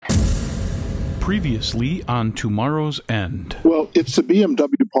Previously on Tomorrow's End. Well, it's the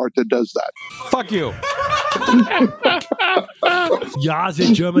BMW part that does that. Fuck you. Ja,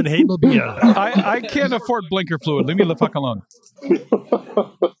 the German Hamelbier. I can't afford blinker fluid. Leave me the fuck alone. Do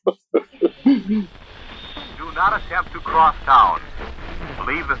not attempt to cross town.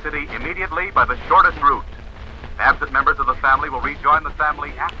 Leave the city immediately by the shortest route. Absent members of the family will rejoin the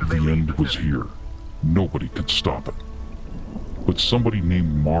family after they The leave end the was city. here. Nobody could stop it. But somebody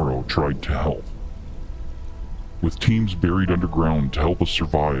named Morrow tried to help. With teams buried underground to help us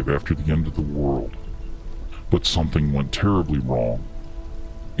survive after the end of the world. But something went terribly wrong.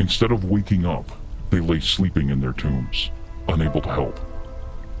 Instead of waking up, they lay sleeping in their tombs, unable to help.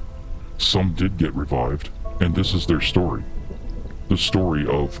 Some did get revived, and this is their story. The story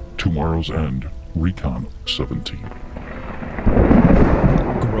of Tomorrow's End, Recon 17.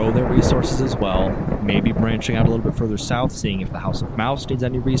 Grow their resources as well, maybe branching out a little bit further south, seeing if the House of Mouse needs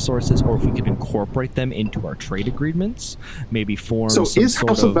any resources, or if we could incorporate them into our trade agreements, maybe form So some is sort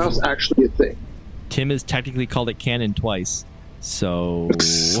House of Mouse actually a thing? Tim has technically called it canon twice, so...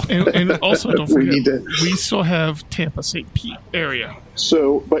 And also, don't We forget, need to- we still have Tampa St. Pete area.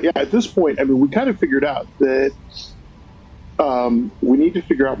 So, but yeah, at this point, I mean, we kind of figured out that we need to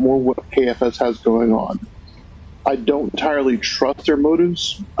figure out more what KFS has going on. I don't entirely trust their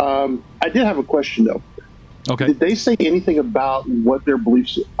motives. I did have a question, though. Okay. Did they say anything about what their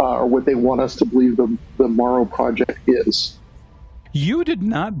beliefs or what they want us to believe the Morrow Project is? You did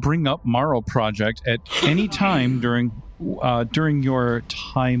not bring up Morrow Project at any time during your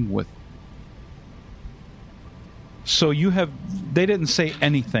time with. So they didn't say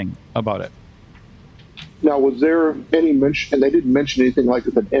anything about it. Now, was there any mention, and they didn't mention anything like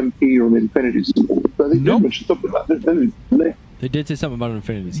an MP or an infinity symbol, but they Nope. did mention something about it, didn't they? They did say something about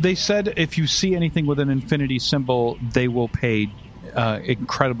Infinity. They said if you see anything with an infinity symbol, they will pay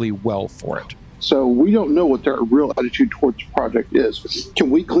incredibly well for it. So we don't know what their real attitude towards the project is. Can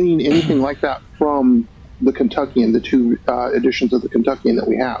we glean anything like that from the Kentuckian, the two editions of the Kentuckian that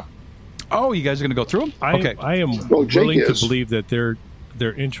we have? Oh, you guys are going to go through them? Okay. I am Oh, Jake willing to is. believe that their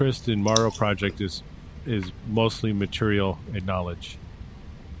interest in Morrow Project is mostly material and knowledge.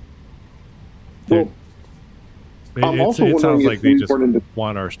 Well, I'm also it wondering sounds if like they we just weren't into-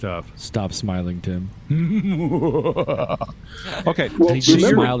 want our stuff. Stop smiling, Tim. Okay. Well, He just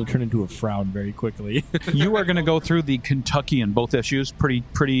remember- smiled and turned into a frown very quickly. You are going to go through the Kentucky and both issues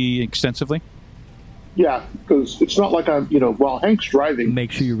pretty extensively. Yeah, because it's not like I'm, while Hank's driving,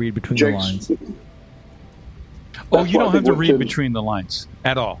 Make sure you read between the Jake's... lines. Oh, That's you why don't they have to want read between the lines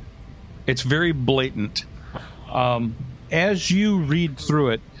at all. It's very blatant. As you read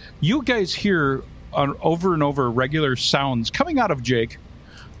through it, you guys hear over and over regular sounds coming out of Jake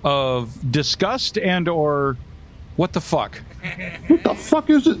of disgust and or what the fuck. What the fuck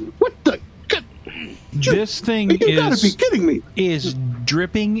is it? What the... This thing You gotta be is kidding me.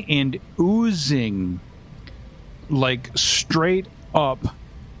 dripping and oozing like straight up.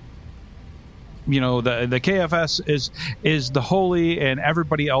 The KFS is the holy and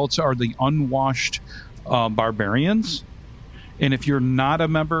everybody else are the unwashed barbarians. And if you're not a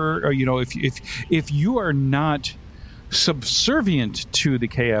member, or if you are not subservient to the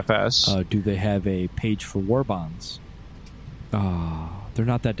KFS, Do they have a page for war bonds? They're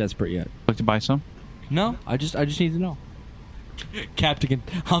not that desperate yet. like to buy some. No, I just need to know. Captain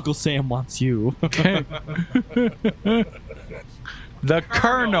Uncle Sam wants you. Okay. The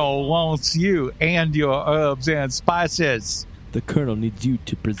Colonel wants you and your herbs and spices. The Colonel needs you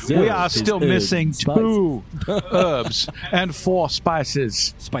to preserve. We are his still herbs missing and spices. 2 herbs and 4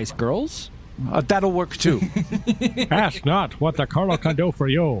 spices. Spice Girls? That'll work too. Ask not what the Colonel can do for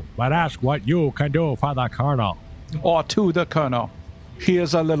you, but ask what you can do for the Colonel. Or to the Colonel. He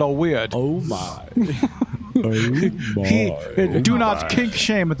is a little weird. Oh my. Do not kink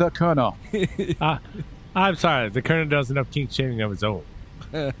shame the Colonel. I'm sorry, the Colonel does enough kink shaming of his own.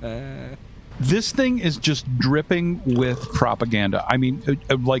 This thing is just dripping with propaganda. I mean,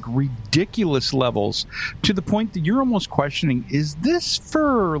 like ridiculous levels to the point that you're almost questioning, is this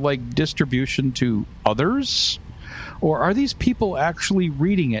for like distribution to others? Or are these people actually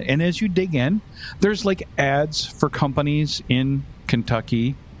reading it? And as you dig in, there's like ads for companies in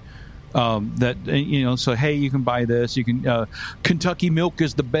Kentucky that, so, hey, you can buy this. You can, Kentucky milk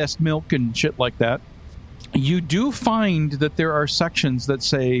is the best milk and shit like that. You do find that there are sections that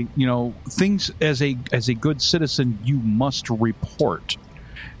say, things as a good citizen, you must report.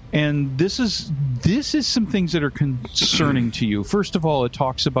 And this is some things that are concerning to you. First of all, it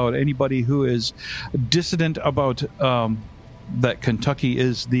talks about anybody who is dissident about that Kentucky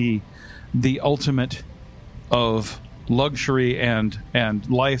is the ultimate of luxury and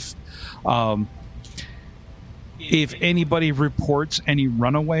life. If anybody reports any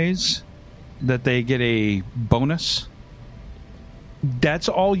runaways, that they get a bonus. That's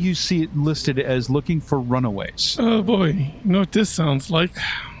all you see it listed as, looking for runaways. Oh boy, you know what this sounds like?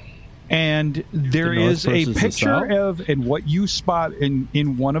 And there is a picture of, and what you spot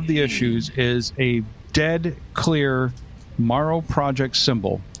in one of the issues is a dead clear Morrow Project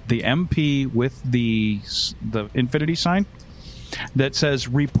symbol, the MP with the infinity sign that says,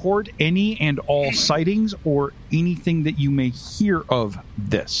 report any and all sightings or anything that you may hear of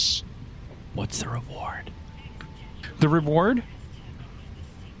this. What's the reward? The reward?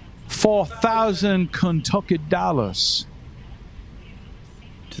 4,000 Kentucky dollars.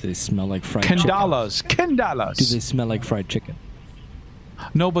 Do they smell like fried chicken? $10. Do they smell like fried chicken?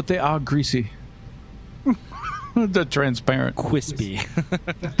 No, but they are greasy. They're transparent. Crispy.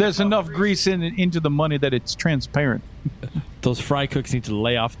 There's enough grease into the money that it's transparent. Those fry cooks need to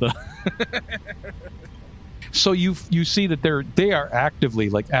lay off the... So you see that they are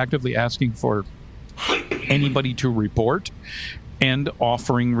actively asking for anybody to report and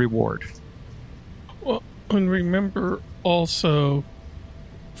offering reward. Well, and remember also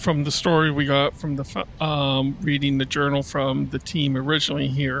from the story we got from the reading the journal from the team originally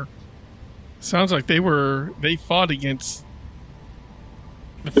here, sounds like they fought against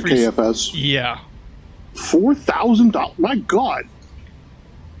the KFS. Yeah. $4,000. My God.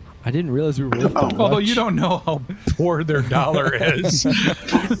 I didn't realize we were worth that Although much. you don't know how poor their dollar is.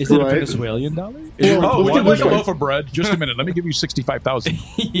 Is it a Venezuelan dollar? Would you like a loaf of bread? Just a minute. Let me give you 65,000.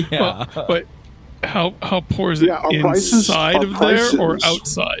 Yeah. But how poor is it inside of there or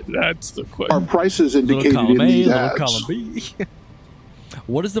outside? That's the question. Our prices indicated in these ads. Column B.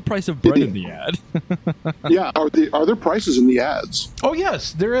 What is the price of bread in the ad? Yeah, are there prices in the ads? Oh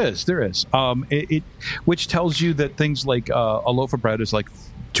yes, there is. Which tells you that things like a loaf of bread is like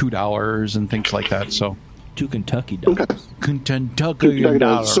 $2 and things like that. So $2 Kentucky dollars. Okay. Kentucky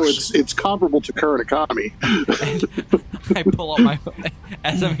dollars. So it's comparable to current economy. I pull out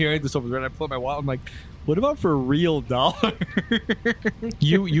as I'm hearing this over there, I pull out my wallet. I'm like, what about for real dollar?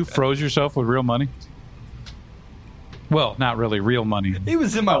 You froze yourself with real money? Well, not really real money. It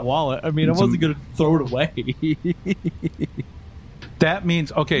was in my wallet. I mean, I wasn't going to throw it away. That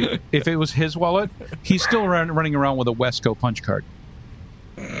means, okay, if it was his wallet, he's still running around with a Wesco punch card.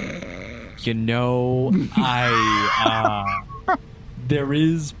 You know, there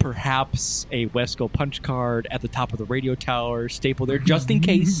is perhaps a Wesco punch card at the top of the radio tower stapled there just in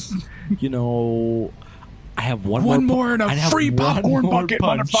case. You know, I have one more and a free popcorn bucket,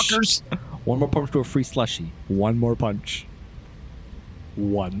 motherfuckers. One more punch to a free slushy. One more punch.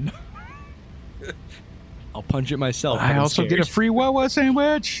 One. I'll punch it myself. I also get a free Wawa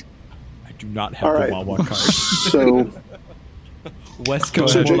sandwich. I do not have the Wawa card. So Wesco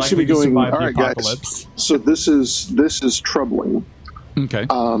so is more likely to survive the guys. apocalypse. So this is troubling. Okay.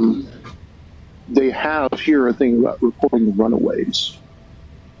 They have here a thing about reporting runaways.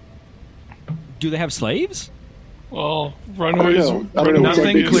 Do they have slaves? Well, runaways. I don't know.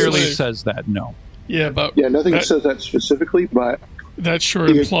 Nothing clearly says that. No. Yeah, but nothing says that specifically, but that sure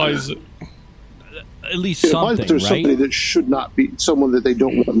implies it. At least it implies something, there's right? somebody that should not be someone that they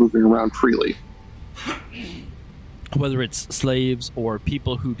don't want moving around freely. Whether it's slaves or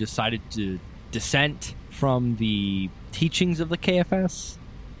people who decided to dissent from the teachings of the KFS.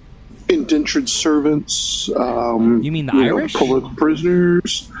 Indentured servants. You mean the Irish? Political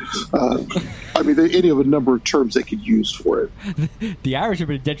prisoners. I mean, any of a number of terms they could use for it. The Irish have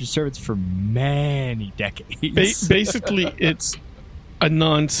been indentured servants for many decades. Basically, it's a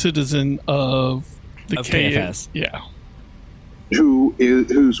non-citizen of the KFS. Yeah.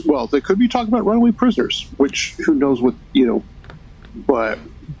 Who's they could be talking about runaway prisoners, which who knows what but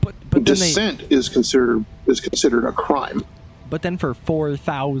dissent is considered a crime. But then for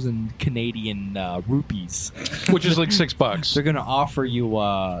 4,000 Canadian rupees, which is like $6, they're going to offer you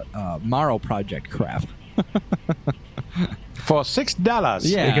Morrow Project crap. For $6.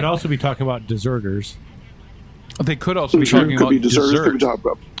 Yeah. They could also be talking about deserters. They could also be talking about deserters. dessert. Could be talking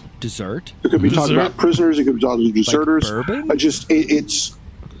about Dessert? It could be talking about prisoners. It could be talking about deserters. Like bourbon?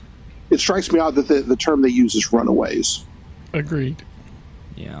 It strikes me out that the term they use is runaways. Agreed.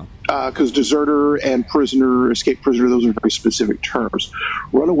 Yeah. Because deserter and prisoner, escape prisoner, those are very specific terms.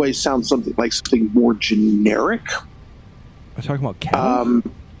 Runaway sounds something more generic. We're talking about cattle?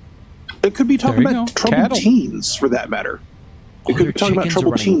 It could be talking about troubled Cattle. teens, for that matter. It could be talking about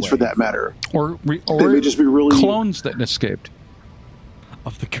troubled teens, for that matter. Or they may just be really clones that escaped.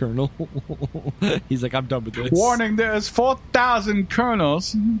 Of the colonel. He's like, I'm done with this. Warning, there's 4,000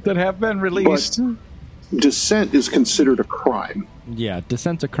 colonels that have been released. dissent is considered a crime. Yeah,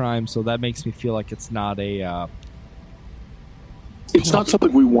 dissent's a crime, so that makes me feel like it's not a... it's not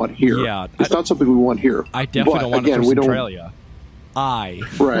something we want here. Yeah. It's not something we want here. I definitely don't want it for Centralia.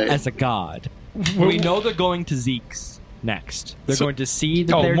 Right. As a god. We know they're going to Zeke's next. They're going to see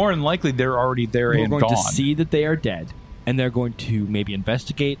that more than likely they're already there and gone. We're going to see that they are dead, and they're going to maybe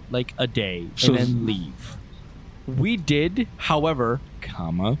investigate like a day and then leave. We did, however,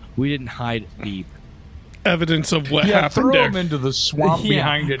 we didn't hide the evidence of what happened throw there. them into the swamp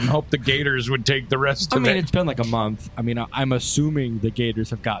behind it and hope the gators would take the rest of it. I mean, it's been like a month. I mean, I'm assuming the gators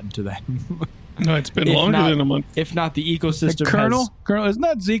have gotten to them. No, it's been longer than a month. If not, the ecosystem Colonel, isn't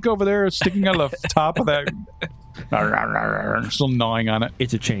that Zeke over there sticking out of the top of that? Still gnawing on it.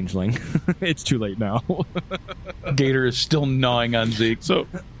 It's a changeling. It's too late now. Gator is still gnawing on Zeke. So,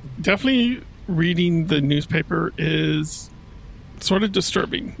 definitely reading the newspaper is sort of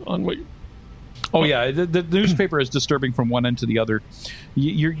disturbing on what... Oh, yeah. The newspaper is disturbing from one end to the other.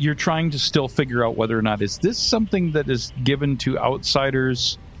 You're trying to still figure out whether or not is this something that is given to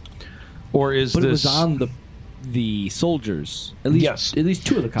outsiders, or is but this... it was on the soldiers. At least, At least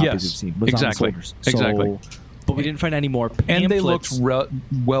two of the copies we've seen was on the soldiers. Exactly. But we didn't find any more pamphlets. And they looked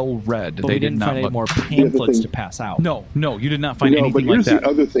well read. But we didn't find any more pamphlets to pass out. No, you did not find anything like that. But here's the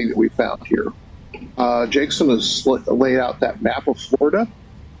other thing that we found here. Jason has laid out that map of Florida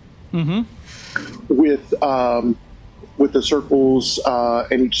with the circles,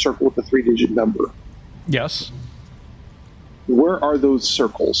 and each circle with a 3-digit number. Yes. Where are those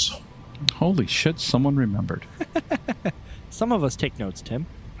circles? Holy shit, someone remembered. Some of us take notes, Tim.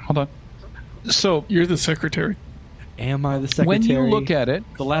 Hold on. So you're the secretary. Am I the secretary? When you look at it,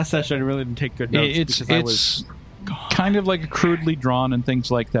 the last session I really didn't take good notes it's kind of like crudely drawn and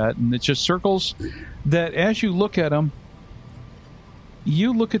things like that, and it's just circles that as you look at them,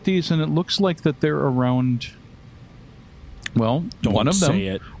 you look at these and it looks like that they're around. Well, one of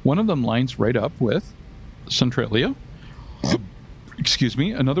them lines right up with Centralia. Excuse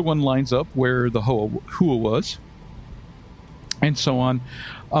me. Another one lines up where the Hua was, and so on.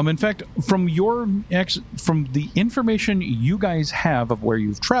 In fact, from the information you guys have of where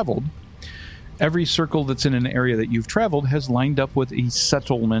you've traveled, every circle that's in an area that you've traveled has lined up with a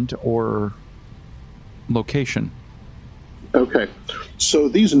settlement or location. Okay, so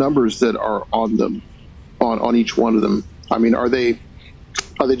these numbers that are on them, on each one of them, I mean, are they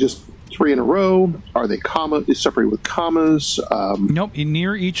just 3 in a row? Are they separated with commas? Nope.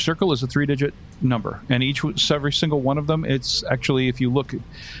 Near each circle is a 3-digit number, and every single one of them, it's actually, if you look,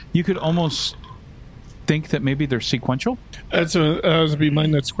 you could almost think that maybe they're sequential. That would be my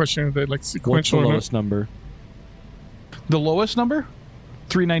next question. Are they like sequential? What's the lowest number? The lowest number?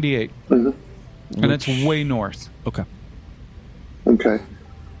 398. And that's way north. Okay.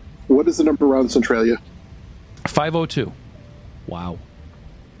 What is the number around Centralia? 502. Wow.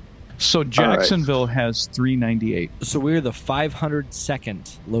 So Jacksonville has 398. So we're the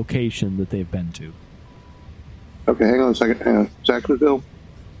 502nd location that they've been to. Okay, hang on a second. Jacksonville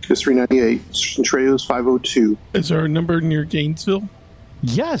is 398. Centralia is 502. Is there a number near Gainesville?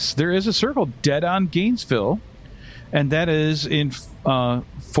 Yes, there is a circle dead on Gainesville, and that is in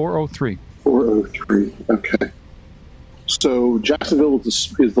 403. 403. Okay. So Jacksonville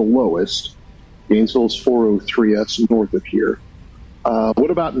is the lowest. Gainesville is 403. That's north of here.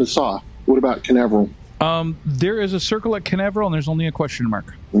 What about Nassau? What about Canaveral? There is a circle at Canaveral, and there's only a question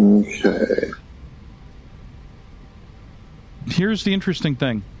mark. Okay. Here's the interesting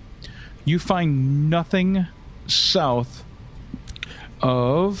thing. You find nothing south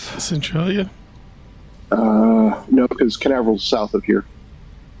of... Centralia? No, because Canaveral's south of here.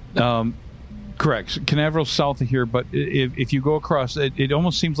 Correct. Canaveral's south of here, but if you go across, it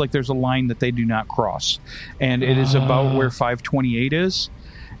almost seems like there's a line that they do not cross. And it is about where 528 is.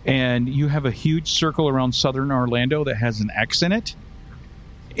 And you have a huge circle around southern Orlando that has an X in it.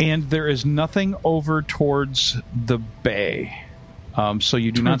 And there is nothing over towards the bay. So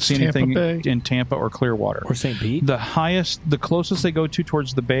you do not see anything in Tampa or Clearwater. Or St. Pete? The closest they go to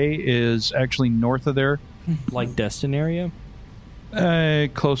towards the bay is actually north of there. Like Destin area?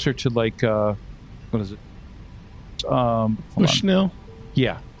 Closer to like, what is it? Bushnell?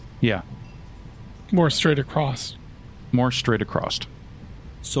 Yeah. More straight across.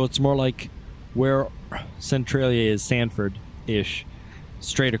 So it's more like where Centralia is Sanford-ish.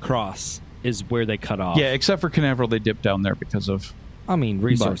 Straight across is where they cut off. Yeah, except for Canaveral, they dip down there because of...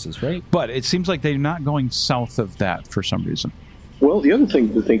 resources, right? But it seems like they're not going south of that for some reason. Well, the other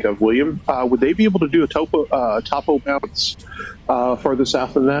thing to think of, William, would they be able to do a topo bounce farther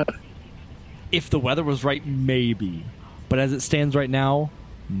south than that? If the weather was right, maybe. But as it stands right now,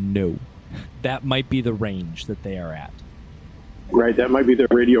 no. That might be the range that they are at. Right, that might be their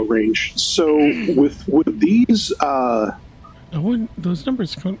radio range. So with these, those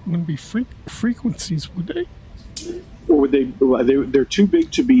numbers wouldn't be frequencies, would they? or would they? They're too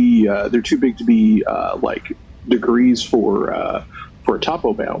big to be. They're too big to be like degrees for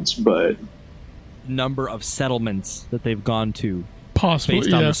topo bounds, but Number of settlements that they've gone to, possibly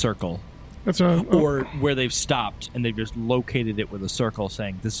based on the circle. That's right. Or where they've stopped and they've just located it with a circle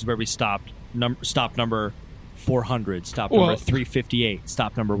saying, this is where we stopped. Stop number 400, stop number 358,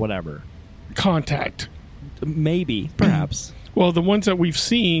 stop number whatever. Contact. Maybe, perhaps. Well, the ones that we've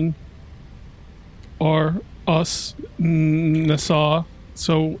seen are us, Nassau,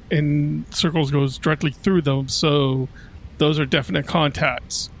 so, and circles goes directly through them, so those are definite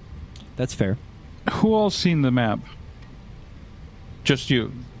contacts. That's fair. Who all seen the map? Just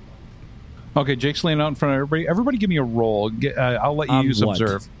you. Okay, Jake's laying out in front of everybody. Everybody give me a roll. I'll let you use what?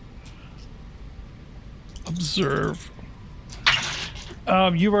 observe. Observe.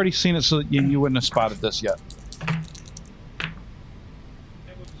 You've already seen it, so you wouldn't have spotted this yet.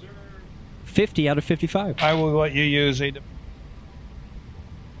 50 out of 55. I will let you use a...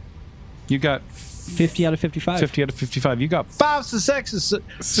 You got... 50 out of 55. 50 out of 55. You got 5 successes.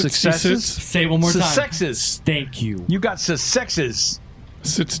 Successes? Say it one more time. Successes. Thank you. You got successes.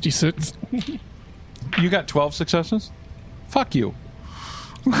 66. You got 12 successes? Fuck you.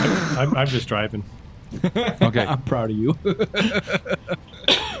 I'm just driving. Okay. I'm proud of you.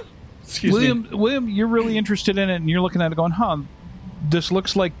 Excuse William, me. William, you're really interested in it, and you're looking at it going, this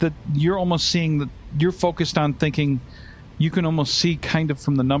looks like that you're almost seeing that you're focused on thinking you can almost see kind of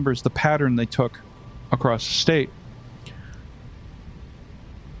from the numbers the pattern they took across the state.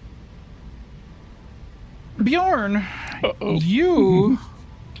 Bjorn, you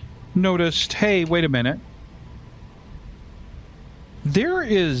noticed, hey, wait a minute. There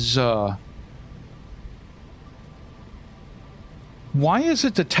is, why is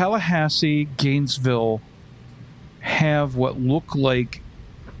it that Tallahassee, Gainesville have what look like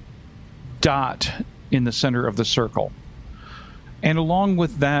dot in the center of the circle? And along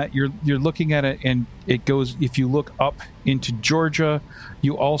with that, you're looking at it, and it goes, if you look up into Georgia,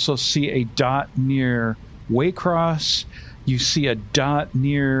 you also see a dot near Waycross. You see a dot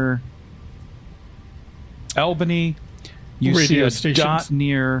near Albany. You Radio see a stations. dot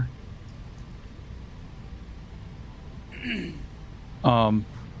near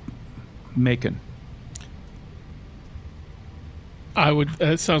Macon.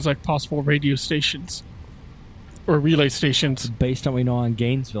 It sounds like possible radio stations. Or relay stations. Based on what we know on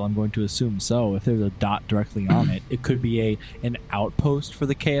Gainesville, I'm going to assume so. If there's a dot directly on it, it could be an outpost for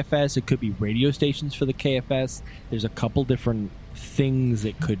the KFS. It could be radio stations for the KFS. There's a couple different things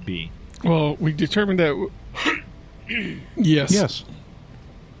it could be. Well, we determined that... Yes.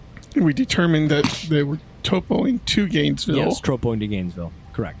 We determined that they were topoing to Gainesville. Yes, topoing to Gainesville.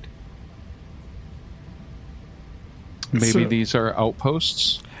 Correct. Maybe these are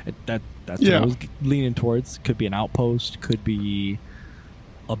outposts. That's what I was leaning towards. Could be an outpost. Could be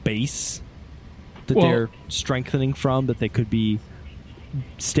a base that they're strengthening from, that they could be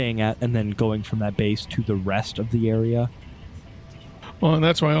staying at, and then going from that base to the rest of the area. Well, and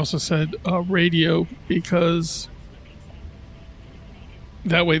that's why I also said radio, because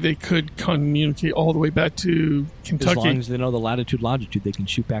that way they could communicate all the way back to Kentucky. As long as they know the latitude, longitude, they can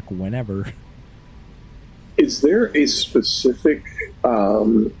shoot back whenever. is there a specific? Are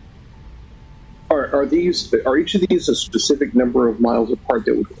each of these a specific number of miles apart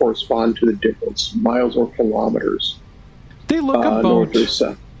that would correspond to the difference, miles or kilometers? They look about north or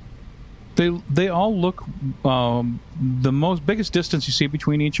south. They all look. The biggest distance you see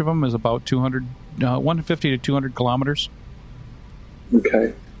between each of them is about 150 to 200 kilometers.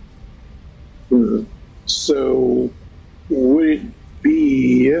 Okay. So would it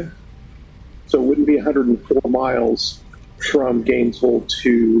be? So it wouldn't be 104 miles from Gainesville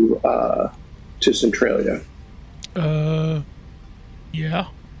to Centralia. Yeah.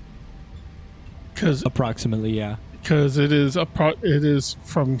 Approximately, yeah. Because it is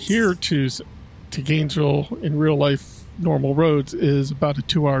from here to Gainesville in real life. Normal roads is about a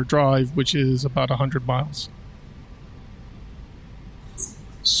 2-hour drive, which is about 100 miles.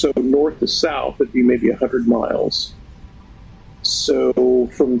 So north to south, it'd be maybe 100 miles. So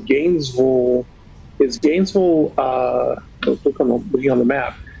from Gainesville, is Gainesville? Looking on the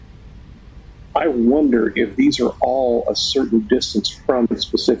map, I wonder if these are all a certain distance from a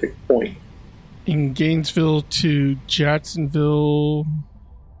specific point. In Gainesville to Jacksonville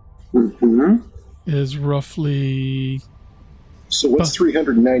is roughly... So what's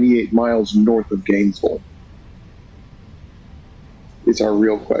 398 miles north of Gainesville? is our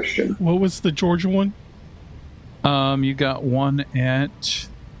real question. What was the Georgia one? You got one at...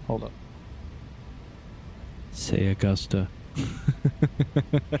 Hold up. Say Augusta.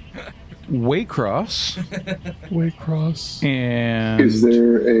 Waycross. Waycross. And... Is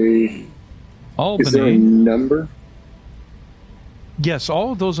there a Albany. number? Yes,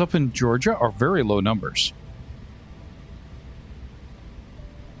 all of those up in Georgia are very low numbers.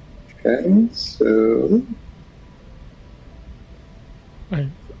 Okay, so...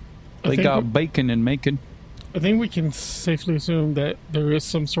 They got bacon and macon. I think we can safely assume that there is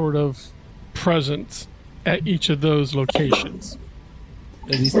some sort of presence at each of those locations.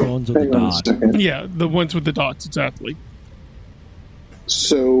 At least the ones with the Hang on a dot. second. Yeah, the ones with the dots, exactly.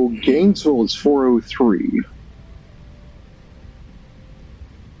 So Gainesville is 403.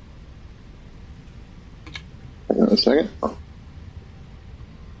 Hang on a second.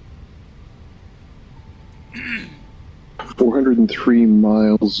 403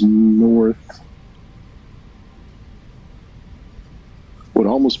 miles north. Would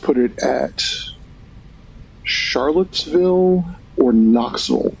almost put it at Charlottesville or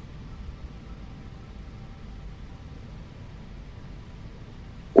Knoxville.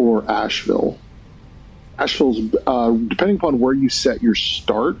 Or Asheville. Asheville's, depending upon where you set your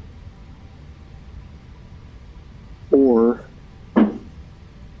start, or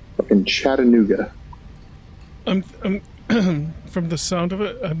in Chattanooga. I'm from the sound of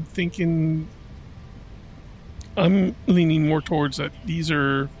it, I'm thinking, I'm leaning more towards that these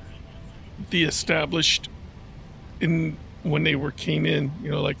are the established in when they came in,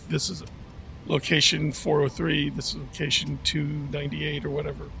 like this is location 403, this is location 298 or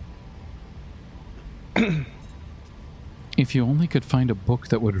whatever. If you only could find a book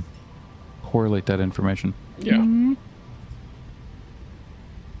that would correlate that information. Yeah. Mm-hmm.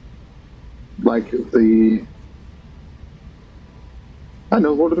 Like the... I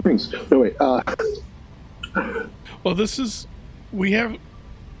know, Lord of the Rings. No, wait. Well, we have,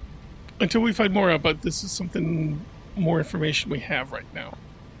 until we find more out, but this is something, more information we have right now.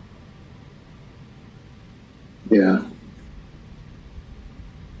 Yeah.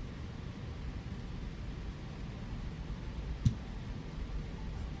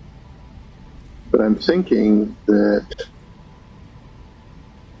 But I'm thinking that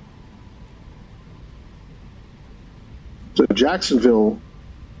so Jacksonville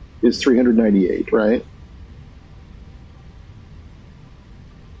is 398, right?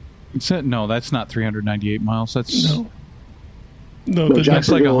 No, that's not 398 miles. That's No, No, that's like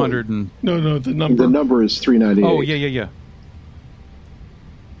Jacksonville- 100 and... no, the number. The number is 398. Oh, yeah.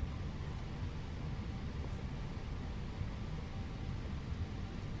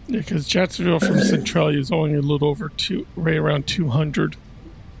 Yeah, because Jacksonville from Centralia is only a little over right around 200.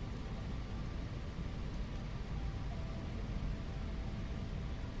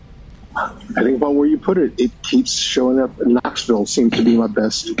 Depending upon where you put it, it keeps showing up. Knoxville seems to be my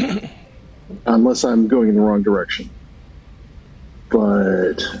best, unless I'm going in the wrong direction.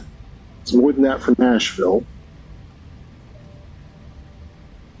 But it's more than that for Nashville.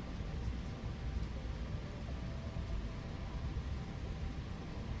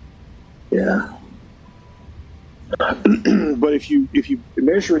 Yeah. But if you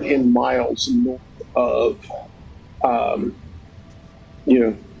measure it in miles north of,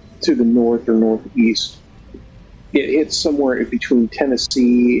 to the north or northeast, it hits somewhere in between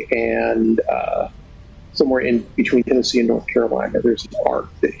Tennessee and somewhere in between Tennessee and North Carolina. There's an arc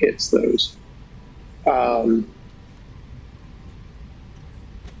that hits those. I'm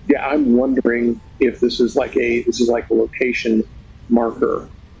wondering if this is like a location marker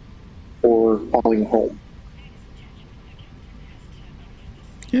or calling home.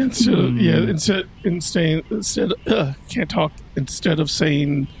 Yeah, instead of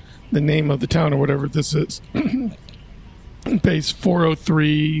saying the name of the town or whatever this is, base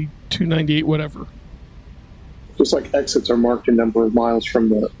 403, 298, whatever. Just like exits are marked a number of miles from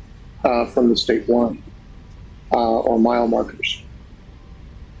the state line, or mile markers.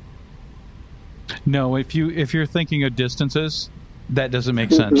 No, if you're thinking of distances, that doesn't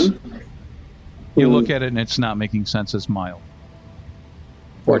make sense. You look at it and it's not making sense as mile.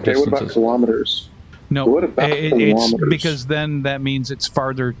 Okay, what about kilometers? No, What about it's kilometers? because then that means it's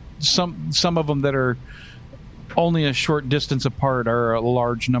farther. Some of them that are only a short distance apart are a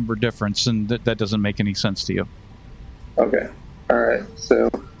large number difference, and that doesn't make any sense to you. Okay, all right. So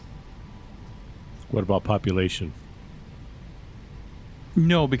What about population?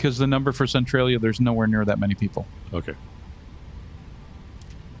 No, because the number for Centralia, there's nowhere near that many people. Okay.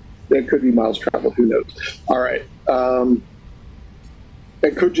 it could be miles traveled. Who knows? All right.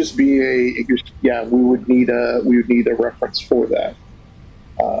 It could just be we would need a reference for that.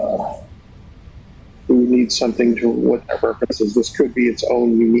 we would need something to what that references. This could be its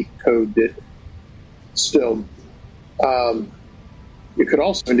own unique code that still. It could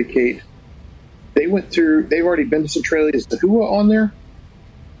also indicate they've already been to Centralia. Is the Hua on there?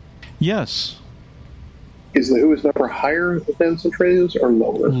 Yes. Is the Hua's number higher than Centralia's or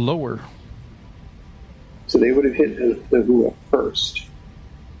lower? Lower. So they would have hit the Hua first.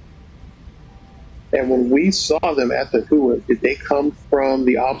 And when we saw them at the Hua, did they come from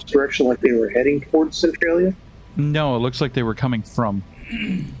the opposite direction like they were heading towards Centralia? No, it looks like they were coming from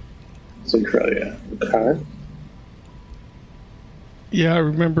Centralia. Okay. Yeah, I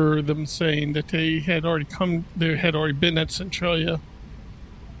remember them saying that they had already been at Centralia.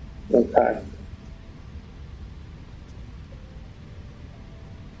 Okay.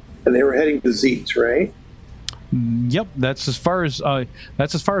 And they were heading to Zeets, right? Yep, that's as far as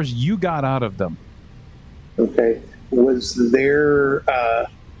you got out of them. Okay. Was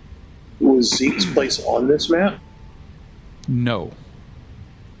Zeke's place on this map? No.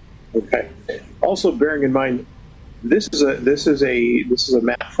 Okay. Also, bearing in mind, this is a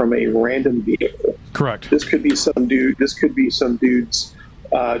map from a random vehicle. Correct. This could be some dude's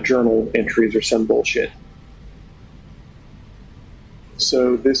journal entries or some bullshit.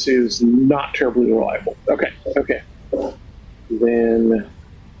 So this is not terribly reliable. Okay. Then.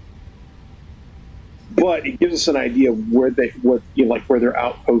 But it gives us an idea of where their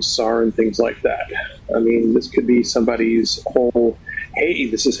outposts are and things like that. I mean, this could be somebody's whole. Hey,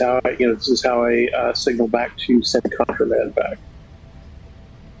 this is how I signal back to send contraband back,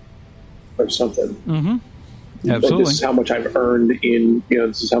 or something. Mm-hmm. Like, Absolutely. this is how much I've earned in.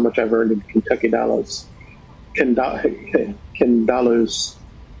 This is how much I've earned in Kentucky dollars. Dollars.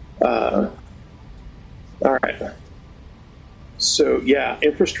 All right. So yeah,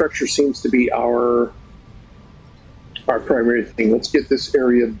 infrastructure seems to be our primary thing. Let's get this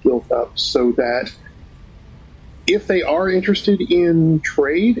area built up so that if they are interested in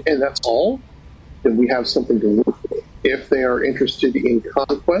trade and that's all, then we have something to work with. If they are interested in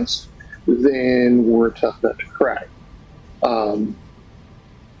conquest, then we're a tough nut to crack, and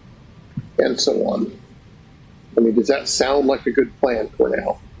so on. I mean, does that sound like a good plan for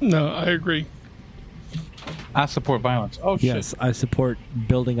now? No, I agree. I support violence. Oh, shit. Yes, I support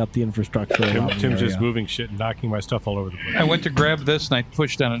building up the infrastructure. Tim's just moving shit and knocking my stuff all over the place. I went to grab this and I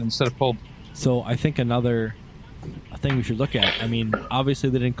pushed on it instead of pulled. So I think another thing we should look at, I mean, obviously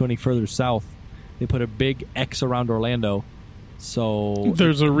they didn't go any further south. They put a big X around Orlando. So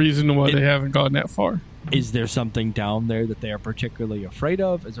there's a reason why they haven't gone that far. Is there something down there that they are particularly afraid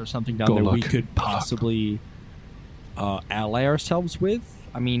of? Is there something down there we could possibly ally ourselves with?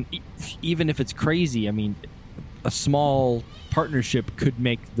 I mean, even if it's crazy, I mean, a small partnership could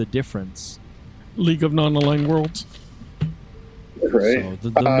make the difference. League of Non-Aligned Worlds. Right. So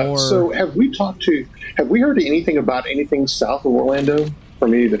the more... so have we heard anything about anything south of Orlando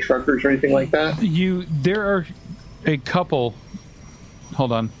from any of the truckers or anything like that? There are a couple.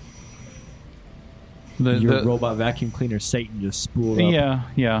 Hold on. Your robot vacuum cleaner Satan just spooled up.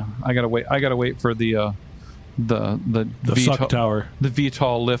 Yeah. I gotta wait for the suck tower. The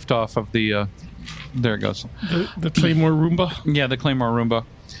VTOL lift off of the. There it goes. The Claymore Roomba. Yeah, the Claymore Roomba.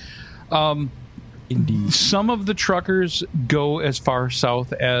 Indeed. Some of the truckers go as far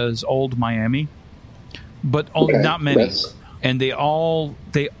south as Old Miami, but not many. And they all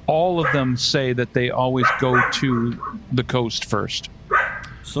of them say that they always go to the coast first.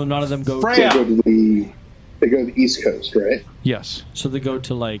 So none of them go. They go to the East Coast, right? Yes. So they go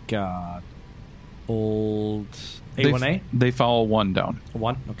to like old A1A. They follow one down.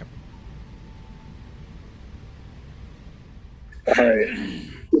 One. Okay. All right.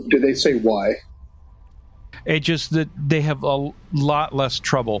 Do they say why? It just that they have a lot less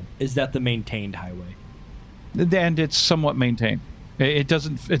trouble. Is that the maintained highway? And it's somewhat maintained. It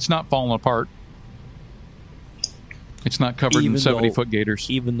doesn't. It's not falling apart. It's not covered in 70-foot gators.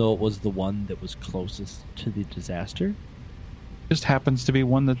 Even though it was the one that was closest to the disaster? It just happens to be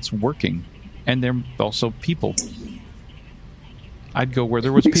one that's working. And they're also people. I'd go where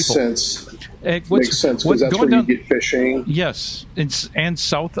there was Makes people. Sense. Makes sense because that's where you get fishing. Yes, and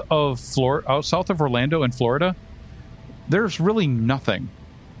south of south of Orlando in Florida, there's really nothing.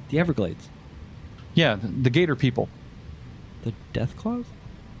 The Everglades. Yeah, the gator people. The Death Claws?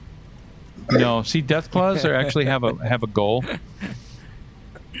 No, see, Death Claws actually have a goal.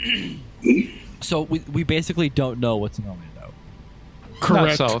 So we basically don't know what's in Orlando.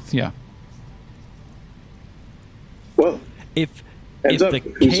 Correct. Not south, yeah. Well, if the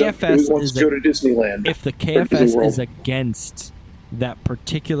KFS wants to go to Disneyland, if the KFS is against that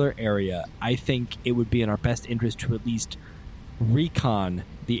particular area, I think it would be in our best interest to at least recon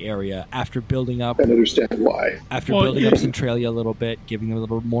the area after building up. And understand why. After building up Centralia a little bit, giving them a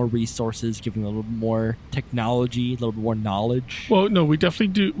little more resources, giving them a little more technology, a little more knowledge. Well, no, we definitely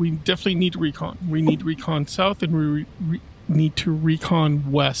do. We definitely need recon. We need recon south, and we need to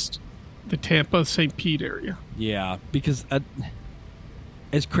recon west, the Tampa St. Pete area. Yeah, because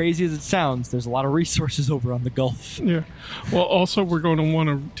as crazy as it sounds, there's a lot of resources over on the Gulf. Yeah. Well, also, we're going to want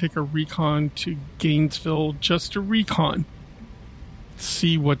to take a recon to Gainesville just to recon.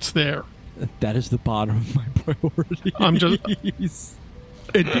 See what's there. That is the bottom of my priority. I'm just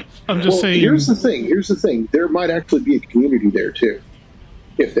saying. Here's the thing. There might actually be a community there too.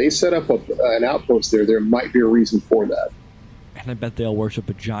 If they set up an outpost there might be a reason for that. And I bet they'll worship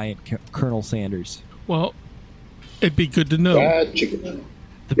a giant Colonel Sanders. Well, it'd be good to know. Bad chicken.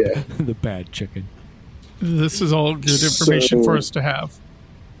 The bad chicken. This is all good information for us to have.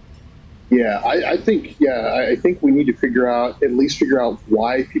 Yeah, I think we need to at least figure out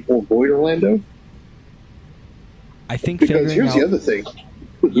why people avoid Orlando. I think because here's the other thing.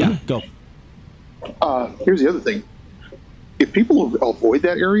 Yeah, go. Here's the other thing. If people avoid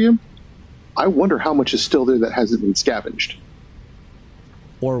that area, I wonder how much is still there that hasn't been scavenged.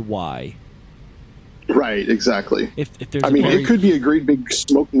 Or why. Right, exactly. If there's it could be a great big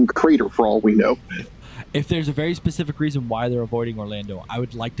smoking crater for all we know. If there's a very specific reason why they're avoiding Orlando, I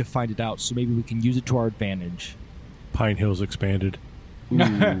would like to find it out so maybe we can use it to our advantage. Pine Hills expanded. Ooh,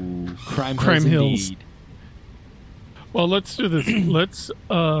 Crime Hills. Indeed. Well, let's do this. Let's,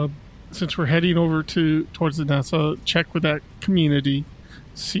 since we're heading over towards the NASA, check with that community,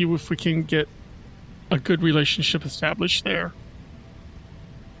 see if we can get a good relationship established there.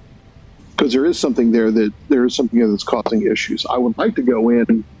 Because there is something there that's causing issues. I would like to go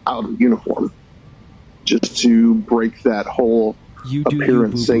in out of uniform, just to break that whole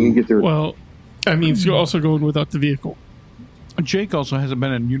appearance thing and get there. Well, that means you're also going without the vehicle. Jake also hasn't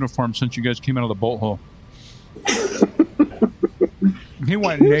been in uniform since you guys came out of the bolt hole. He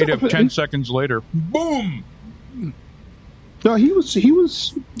went native 10 seconds later. Boom! No, he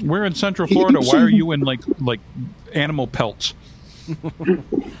was. We're in Central Florida. Why are you in like animal pelts?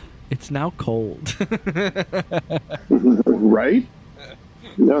 It's now cold. Right?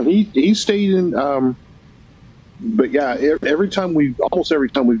 No, he stayed in. But yeah, almost every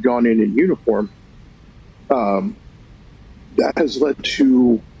time we've gone in uniform, that has led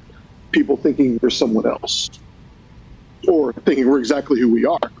to people thinking we're someone else, or thinking we're exactly who we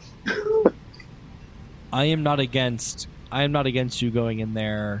are. I am not against you going in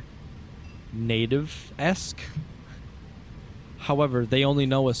there native-esque. However, they only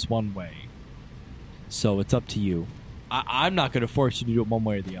know us one way, so it's up to you. I'm not going to force you to do it one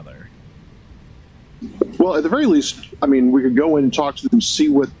way or the other. Well, at the very least, I mean, we could go in and talk to them, see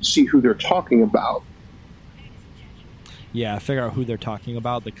who they're talking about. Yeah, figure out who they're talking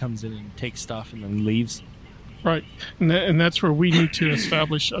about that comes in and takes stuff and then leaves. Right, and that's where we need to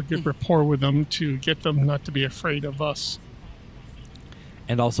establish a good rapport with them to get them not to be afraid of us.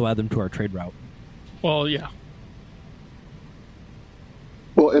 And also add them to our trade route. Well, yeah.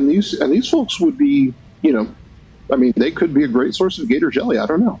 Well, and these folks would be, they could be a great source of gator jelly. I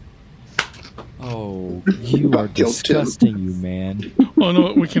don't know. Oh, you are disgusting, you man. Well,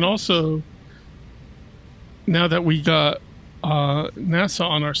 no, we can also, now that we got NASA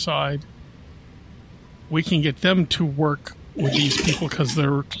on our side, we can get them to work with these people because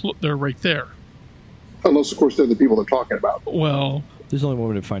they're right there. Unless, of course, they're the people they're talking about. Well, there's only one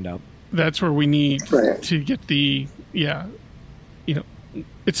way to find out. That's where we need to get the,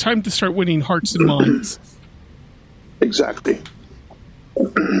 it's time to start winning hearts and minds. Exactly.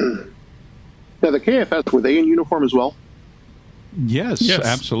 Now, the KFS, were they in uniform as well? Yes,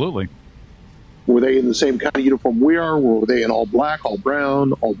 absolutely. Were they in the same kind of uniform we are? Were they in all black, all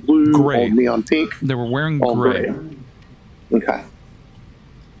brown, all blue, gray, all neon pink? They were wearing all gray. Okay.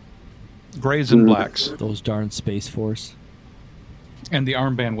 Grays and blacks. Those darn Space Force. And the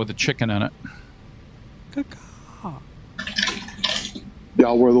armband with a chicken in it. They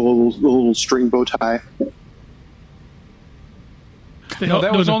all wear the little string bow tie. No,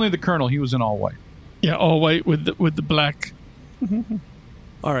 that was only the colonel. He was in all white. Yeah, all white with the black.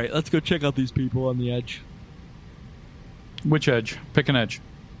 All right, let's go check out these people on the edge. Which edge? Pick an edge.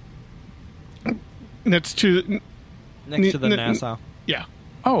 Next to the NASA. Yeah.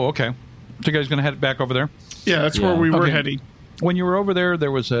 Oh, okay. So you guys going to head back over there? Yeah, that's where we were heading. When you were over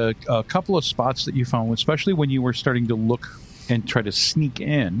there was a couple of spots that you found, especially when you were starting to look and try to sneak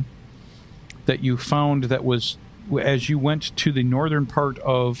in, that you found that was, as you went to the northern part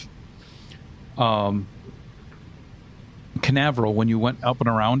of Canaveral, when you went up and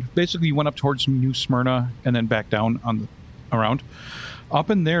around, basically you went up towards New Smyrna and then back down on around. Up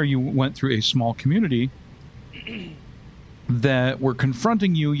in there, you went through a small community that were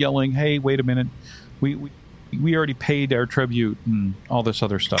confronting you, yelling, "Hey, wait a minute, we already paid our tribute," and all this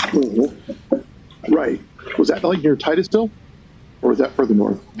other stuff. Mm-hmm. Right. Was that like near Titusville? Or was that further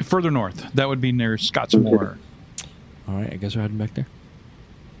north? Further north. That would be near Scottsmore. All right, I guess we're heading back there.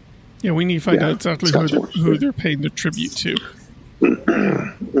 Yeah, we need to find out exactly who they're paying the tribute to.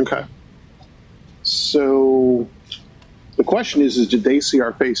 Okay. So the question is did they see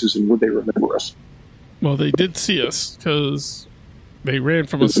our faces and would they remember us? Well, they did see us because they ran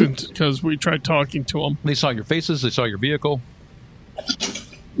from us because we tried talking to them. They saw your faces. They saw your vehicle.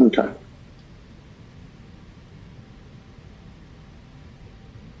 Okay.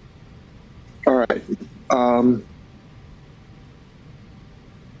 All right.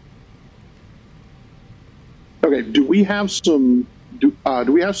 Okay. Do we have some? Do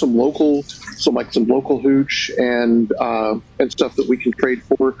we have some local hooch and stuff that we can trade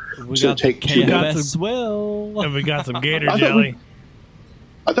for? We got take KFS Will. And we got some gator jelly.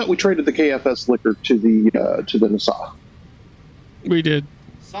 I thought we traded the KFS liquor to the Nassau. We did.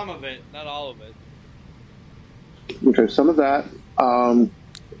 Some of it, not all of it. Okay, some of that.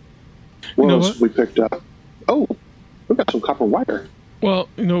 What else have we picked up? Oh, we got some copper wire. Well,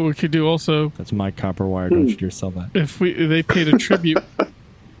 you know what we could do also? That's my copper wire. Don't you dare sell that. If they paid a tribute,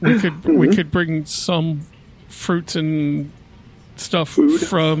 we could bring some fruits and stuff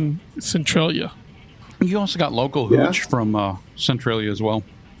from Centralia. You also got local hooch from Centralia as well.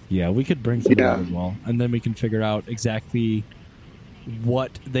 Yeah, we could bring some of that as well, and then we can figure out exactly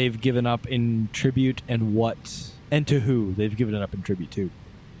what they've given up in tribute and to who they've given it up in tribute to.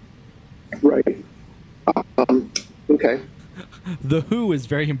 Right. Okay. The who is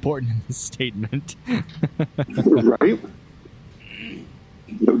very important in this statement. Right.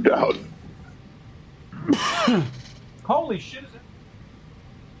 No doubt. Holy shit!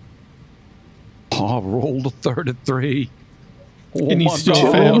 Oh, rolled a 33. And you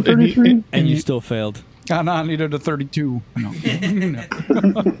still failed. And you still failed. I needed a 32.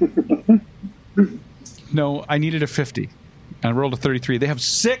 No, I needed a 50. And I rolled a 33. They have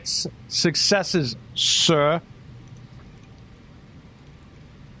 6 successes, sir.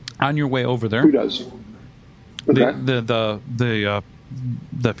 On your way over there. Who does? Okay. The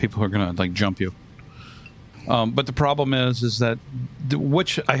people who are going to jump you. But the problem is that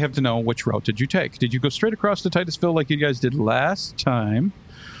which I have to know which route did you take? Did you go straight across to Titusville like you guys did last time,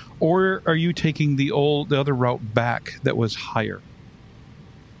 or are you taking the other route back that was higher?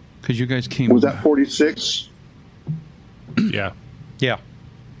 Because you guys came. Was that 46? Yeah. Yeah.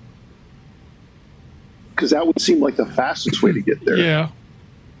 Because that would seem like the fastest way to get there. Yeah.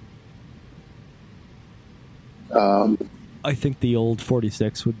 I think the old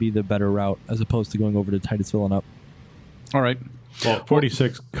 46 would be the better route as opposed to going over to Titusville and up. All right. Well,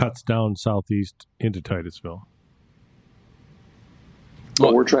 46 cuts down southeast into Titusville.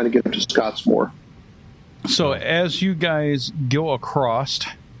 But we're trying to get up to Scottsmore. So as you guys go across,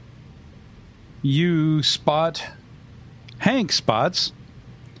 you spot, Hank spots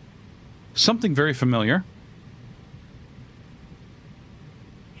something very familiar.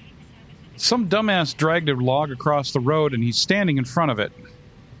 Some dumbass dragged a log across the road, and he's standing in front of it.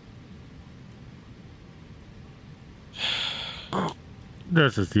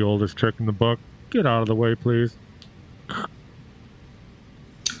 This is the oldest trick in the book. Get out of the way, please.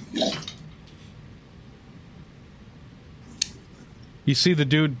 You see the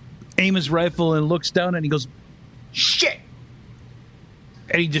dude aim his rifle and looks down, and he goes, "Shit!"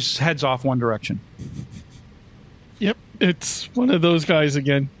 And he just heads off one direction. Yep, it's one of those guys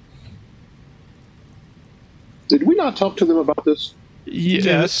again. Did we not talk to them about this?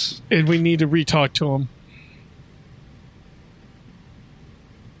 Yes. And we need to re-talk to them.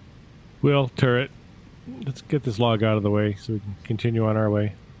 Will, turret, let's get this log out of the way so we can continue on our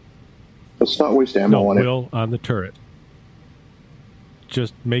way. Let's not waste ammo on it. Will, on the turret.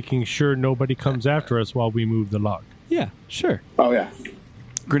 Just making sure nobody comes after us while we move the log. Yeah, sure. Oh, yeah.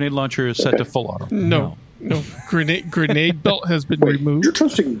 Grenade launcher is set to full auto. No. Grenade belt has been removed. You're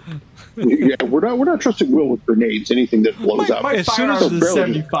trusting... Yeah, we're not trusting Will with grenades. Anything that blows up. My As soon firearms as- is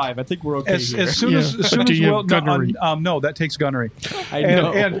 75. I think we're okay As here. soon as Do you Will... have gunnery? No, that takes gunnery. I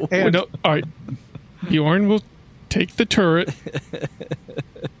know. And No, all right. Bjorn will take the turret.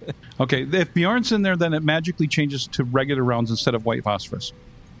 okay, if Bjorn's in there, then it magically changes to regular rounds instead of white phosphorus.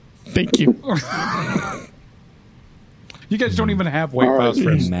 Thank you. You guys don't even have white All right.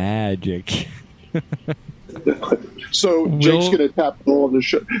 phosphorus. Magic. So Jake's going to tap Will on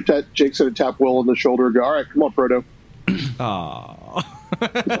the Jake's going to tap Will on the shoulder and go, "All right, come on, Frodo." Aww.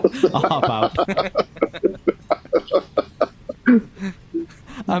 I'll hop out.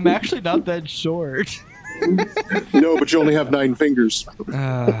 I'm actually not that short. No, but you only have 9 fingers.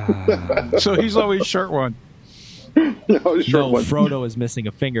 So he's always short one. No, short one. Frodo is missing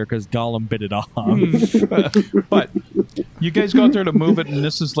a finger because Gollum bit it off. But you guys go out there to move it, and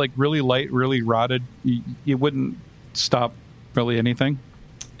this is like really light, really rotted. You wouldn't stop really anything.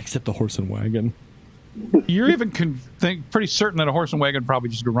 Except the horse and wagon. You're even pretty certain that a horse and wagon probably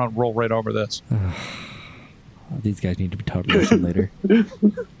just going to roll right over this. These guys need to be taught a lesson later.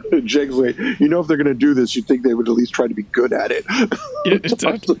 Jake's like, you know, if they're going to do this, you'd think they would at least try to be good at it.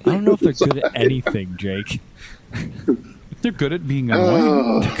 Exactly. I don't know if they're good at anything, Jake. They're good at being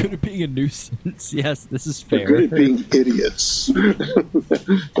annoying. They're good at being a nuisance. Yes, this is They're fair. good at being idiots.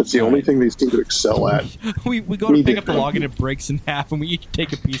 That's the only thing they seem to excel at. We go to pick up the log and it breaks in half, and we each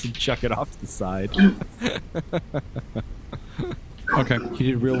take a piece and chuck it off to the side. Okay, you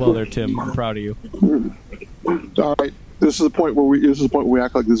did real well there, Tim. I'm proud of you. All right, this is the point where we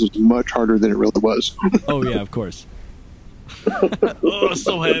act like this was much harder than it really was. Oh yeah, of course. Oh,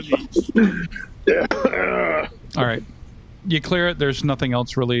 so heavy. Yeah. all right. You clear it. There's nothing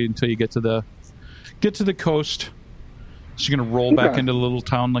else really until you get to the coast. So you're gonna roll back into the little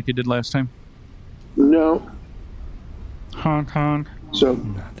town like you did last time. No. Honk honk. So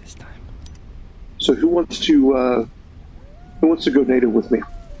Not this time. So who wants to go native with me?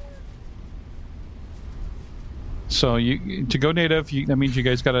 So to go native, that means you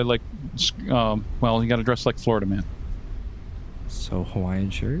guys gotta like, you gotta dress like Florida man. So Hawaiian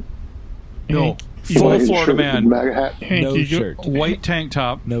shirt? No, You full want- Florida man. MAGA hat. Hank, No you shirt. White tank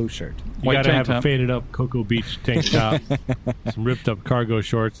top. No shirt. You White gotta tank have a top. faded up Cocoa Beach tank top, some ripped up cargo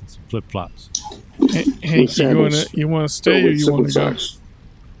shorts, and some flip flops. Hank, you want to stay or you want to go?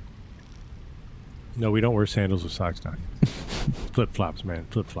 No, we don't wear sandals with socks on. Flip flops, man,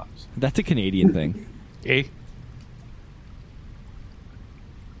 flip flops. That's a Canadian thing. Eh?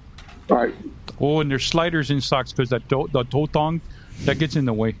 All right. Oh, and there's sliders in socks because the toe thong that gets in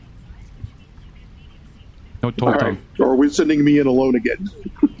the way. No toe All thong. right. Or are we sending me in alone again?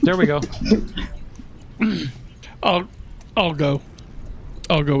 There we go. I'll go.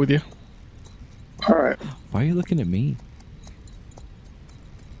 I'll go with you. All right. Why are you looking at me?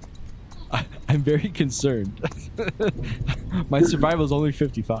 I'm very concerned. My survival is only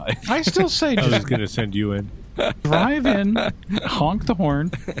 55. I still say I was just gonna send you in. drive in, honk the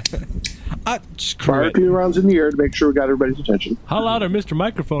horn. Screw Fire a it. few rounds in the air to make sure we got everybody's attention. Howl out at Mr.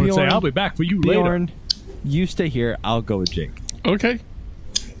 Microphone and say, Bjorn. "I'll be back for you later." Bjorn, you stay here. I'll go with Jake. Okay.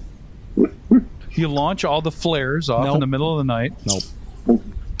 You launch all the flares off Nope. in the middle of the night. Nope.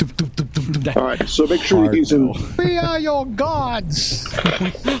 All right. So make sure Hard he's in. no. We are your gods.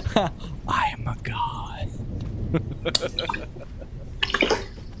 I am a god.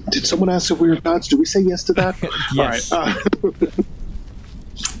 Did someone ask if we were gods? Did we say yes to that? Yes. All right.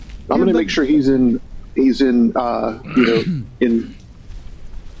 I'm going to make sure he's in. In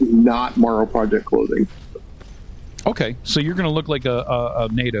not Morrow Project clothing. Okay, so you're going to look like a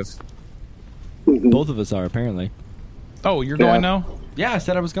native. Both of us are, apparently. Oh, you're Yeah. going now? Yeah, I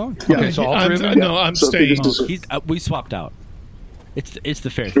said I was going. Okay, so all three of you? No, I'm So if he staying. just- We swapped out. It's the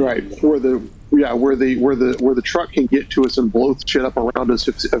fair thing. Right, where the truck can get to us and blow shit up around us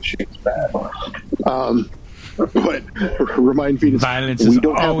if shit's bad. But remind Venus, Violence we is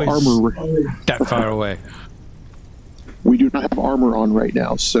don't have always armor. that far away. We do not have armor on right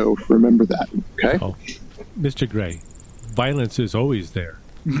now, so remember that. Okay. Oh, Mr. Gray, violence is always there.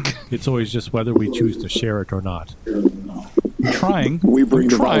 It's always just whether we choose to share it or not. Trying. We bring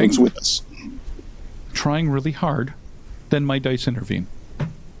the trying, violence with us. trying really hard. Then my dice intervene.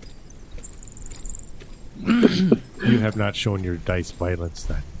 You have not shown your dice violence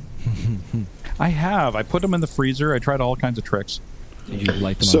then. I have. I put them in the freezer. I tried all kinds of tricks. Did you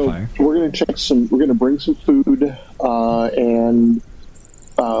light them So on fire? we're going to check some. We're going to bring some food and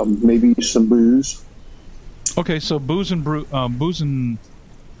maybe some booze. Okay, so booze and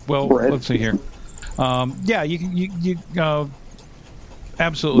well, Bread. let's see here. Yeah, you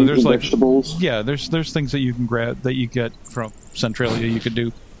absolutely. There's like vegetables. yeah, there's things that you can grab that you get from Centralia. You could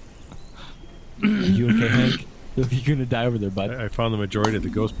do. You okay, Hank? You're gonna die over there, bud. I found the majority of the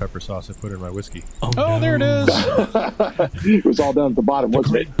ghost pepper sauce I put in my whiskey. Oh, there it is. It was all down at the bottom,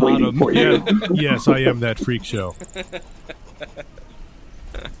 wasn't it? Waiting for you. Yeah, yes, I am that freak show.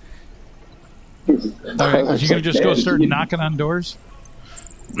 All right, you gonna just go start knocking on doors?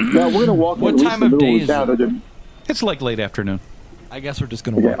 No, we're going to walk. What in at least time the of middle day the is town it? and- It's like late afternoon. I guess we're just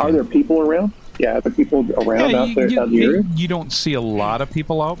gonna Okay, walk are in. there people around? Yeah, are there people around out there out in the area? you don't see a lot of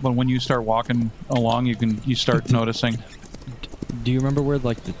people out, but when you start walking along, you start noticing. Do you remember where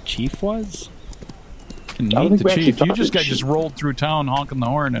like the chief was? Fucking I don't meet think the we actually chief. You talked just to got the just chief. rolled through town honking the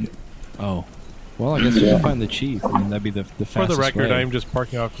horn and Oh. Well, I guess we can find the chief. I mean, that'd be the fastest For the record, way. I'm just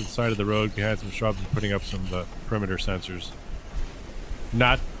parking off to the side of the road behind some shrubs and putting up some perimeter sensors.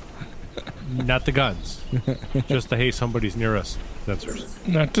 Not the guns. Just the hey, somebody's near us sensors.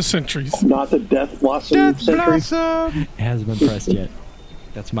 Not the sentries. Not the Death Blossom Sentry. It hasn't been pressed yet.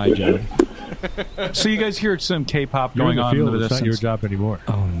 That's my job. So you guys hear some K-pop You're going in the on field, in the it's not your distance. job anymore.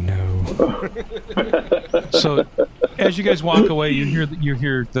 Oh, no. So as you guys walk away, you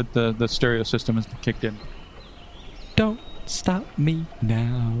hear that the stereo system has kicked in. Don't stop me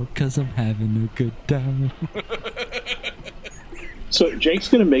now, because I'm having a good time. So Jake's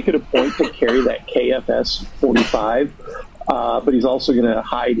going to make it a point to carry that KFS 45, but he's also going to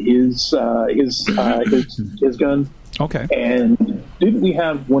hide his gun. Okay. And didn't we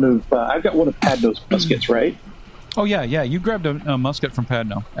have one of? I've got one of Padno's muskets, right? Oh yeah. You grabbed a musket from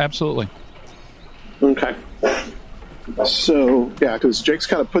Padno. Absolutely. Okay. So yeah, because Jake's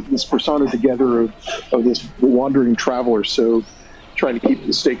kind of putting this persona together of this wandering traveler, so trying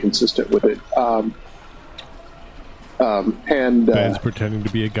to stay consistent with it. Ben's pretending to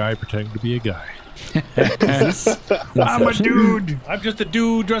be a guy, pretending to be a guy. I'm a dude. I'm just a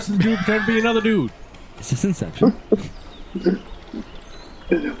dude dressed as a dude, pretending to be another dude. Is this Inception?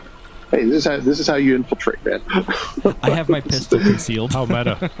 Hey, this is how you infiltrate, man. I have my pistol concealed. How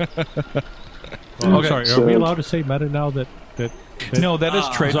meta. Well, Okay, I'm sorry, are we allowed to say meta now that No, that is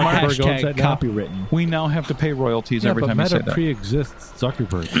trademark. Zuckerberg owns Hashtag that now? copywritten. We now have to pay royalties every but time you say Meta that. pre-exists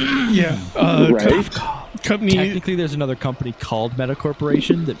Zuckerberg. Yeah. Right? Company. Technically, there's another company called Meta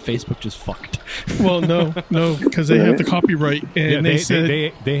Corporation that Facebook just fucked. Well, no, because they have the copyright, and they said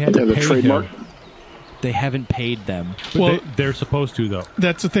they had Yeah, to the pay trademark. him. They haven't paid them. But Well- they're supposed to, though.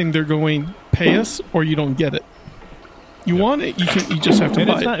 that's the thing. They're going pay us or you don't get it. You want it, you just have to And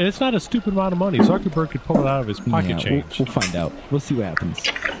buy it. it's not a stupid amount of money. Zuckerberg could pull it out of his pocket Yeah, change. We'll find out. We'll see what happens.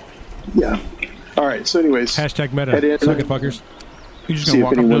 Yeah. All right. So, anyways, Hashtag meta. Head in. Suck it, fuckers. You just See gonna if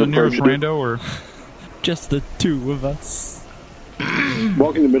walk up to anyone the nearest approaches it. rando, or Just the two of us.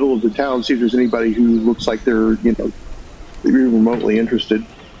 walk in the middle of the town, see if there's anybody who looks like they're remotely interested,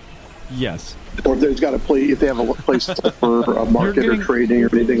 Yes. or if if they have a place for a market or trading or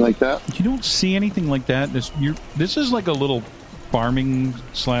anything like that. you don't see anything like that. This is like a little farming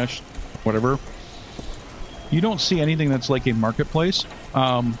 / whatever. You don't see anything that's like a marketplace.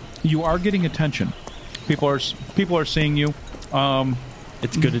 You are getting attention. People are seeing you.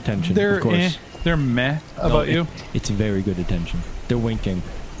 It's good attention, They're of course. they're meh about you. It's very good attention. They're winking.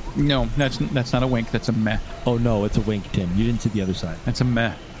 No, that's not a wink. That's a meh. Oh, no, it's a wink, Tim. You didn't see the other side. That's a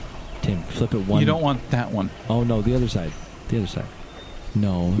meh. Tim, flip it one. You don't want that one. Oh, no, the other side. The other side.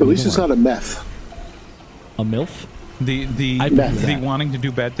 No. At least it's not a meth. a MILF. The I bet the that. wanting to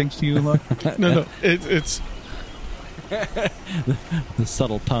do bad things to you look. No, it's The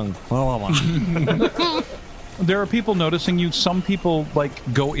subtle tongue. There are people noticing you. Some people like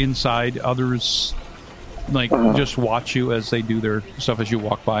go inside. Others like just watch you as they do their stuff as you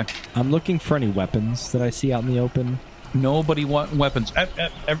walk by. I'm looking for any weapons that I see out in the open. Nobody want weapons.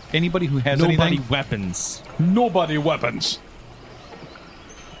 Anybody who has Nobody anything. weapons. Nobody weapons.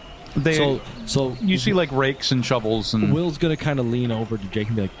 They. So You see like rakes and shovels and. Will's gonna kind of lean over to Jake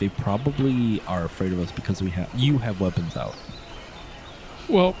and be like, "They probably are afraid of us because you have weapons out."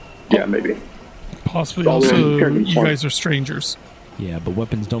 well, Yeah, maybe. possibly Well, also they're you smart. guys are strangers. Yeah, but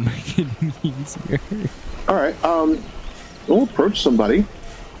weapons don't make it any easier. All right. We'll approach somebody.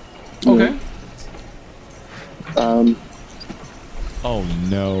 Okay. Oh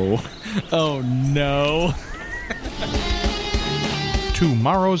no! Oh no! To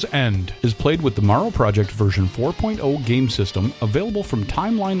Morrow's End is played with the Morrow Project version 4.0 game system, available from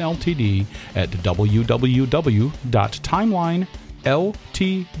Timeline Ltd at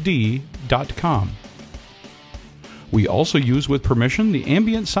www.timelineltd.com. We also use with permission the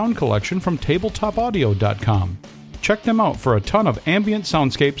ambient sound collection from tabletopaudio.com. Check them out for a ton of ambient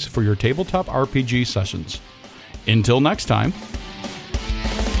soundscapes for your tabletop RPG sessions. Until next time,